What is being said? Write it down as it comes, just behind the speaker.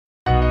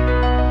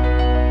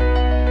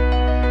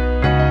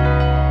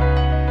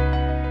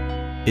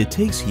It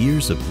takes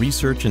years of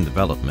research and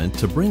development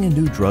to bring a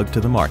new drug to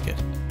the market.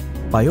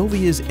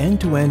 BIOVIA's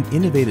end-to-end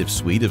innovative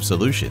suite of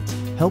solutions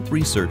help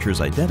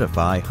researchers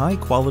identify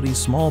high-quality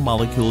small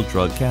molecule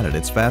drug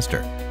candidates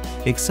faster,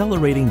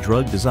 accelerating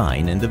drug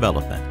design and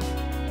development.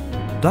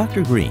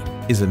 Dr. Green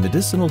is a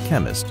medicinal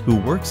chemist who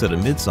works at a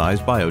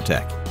mid-sized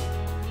biotech.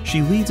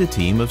 She leads a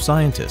team of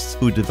scientists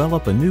who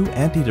develop a new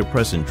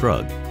antidepressant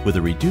drug with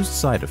a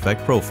reduced side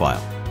effect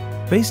profile.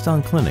 Based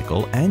on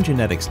clinical and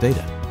genetics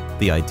data,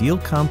 the ideal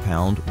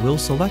compound will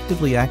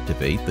selectively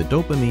activate the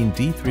dopamine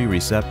D3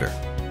 receptor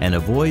and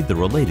avoid the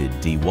related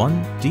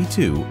D1,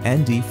 D2,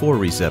 and D4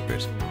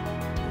 receptors.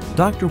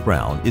 Dr.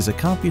 Brown is a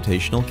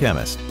computational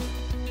chemist.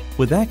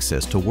 With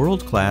access to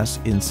world-class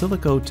in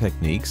silico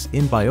techniques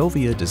in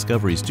BIOVIA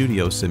Discovery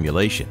Studio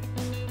simulation,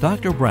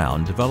 Dr.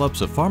 Brown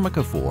develops a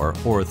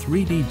pharmacophore or a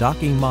 3D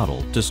docking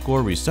model to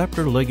score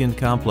receptor-ligand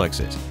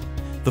complexes.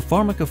 The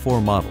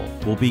pharmacophore model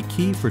will be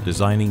key for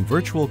designing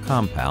virtual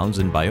compounds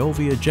in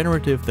BIOVIA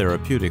Generative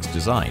Therapeutics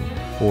Design,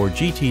 or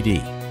GTD.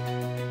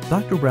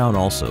 Dr. Brown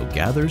also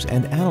gathers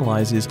and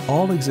analyzes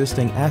all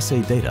existing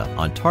assay data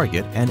on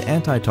target and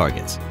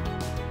anti-targets.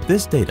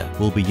 This data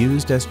will be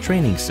used as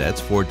training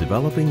sets for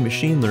developing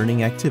machine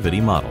learning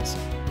activity models.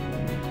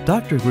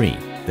 Dr. Green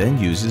then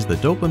uses the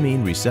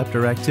dopamine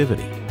receptor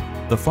activity,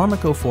 the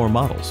pharmacophore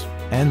models,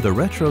 and the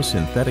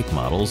retrosynthetic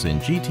models in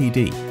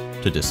GTD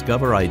to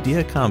discover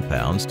idea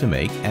compounds to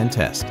make and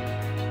test.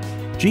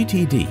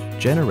 GTD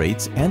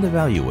generates and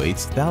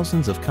evaluates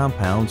thousands of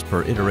compounds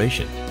per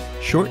iteration,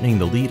 shortening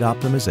the lead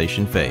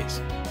optimization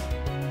phase.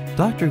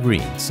 Dr.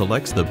 Green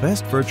selects the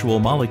best virtual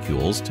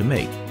molecules to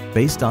make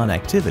based on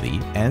activity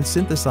and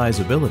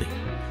synthesizability,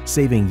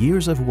 saving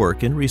years of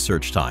work and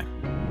research time.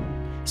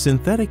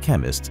 Synthetic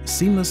chemists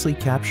seamlessly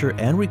capture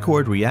and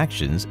record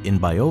reactions in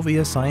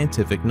BIOVIA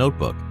Scientific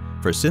Notebook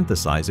for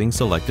synthesizing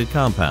selected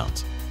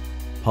compounds.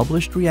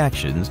 Published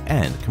reactions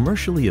and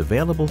commercially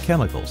available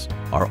chemicals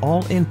are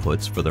all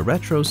inputs for the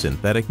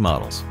retrosynthetic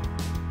models.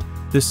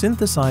 The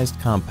synthesized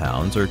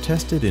compounds are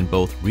tested in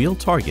both real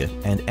target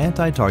and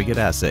anti-target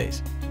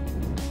assays.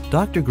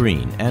 Dr.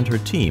 Green and her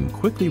team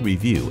quickly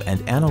review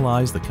and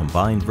analyze the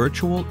combined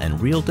virtual and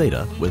real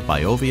data with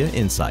BIOVIA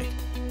Insight.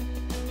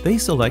 They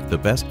select the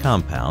best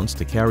compounds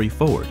to carry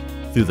forward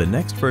through the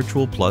next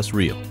Virtual Plus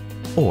Real,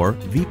 or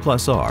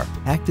V+R,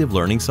 active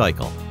learning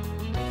cycle.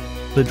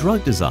 The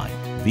drug design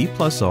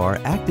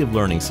V+R active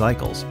learning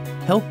cycles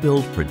help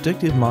build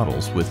predictive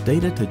models with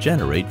data to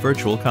generate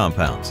virtual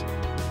compounds,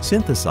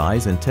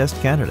 synthesize and test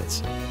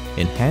candidates,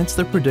 enhance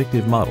the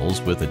predictive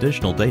models with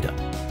additional data,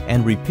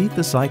 and repeat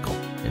the cycle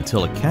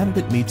until a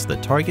candidate meets the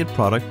target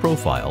product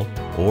profile,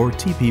 or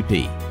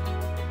TPP.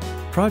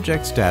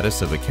 Project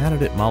status of a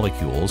candidate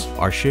molecules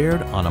are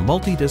shared on a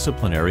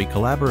multidisciplinary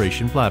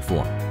collaboration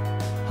platform.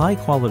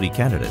 High-quality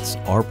candidates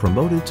are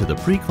promoted to the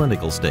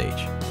preclinical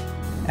stage.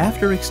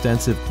 After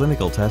extensive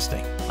clinical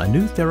testing, a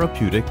new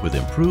therapeutic with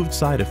improved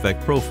side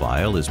effect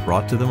profile is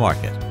brought to the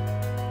market.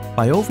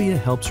 BIOVIA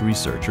helps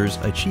researchers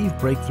achieve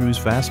breakthroughs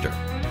faster,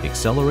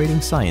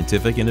 accelerating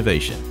scientific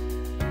innovation.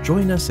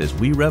 Join us as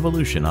we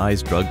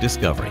revolutionize drug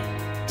discovery.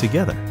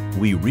 Together,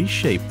 we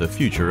reshape the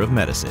future of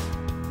medicine.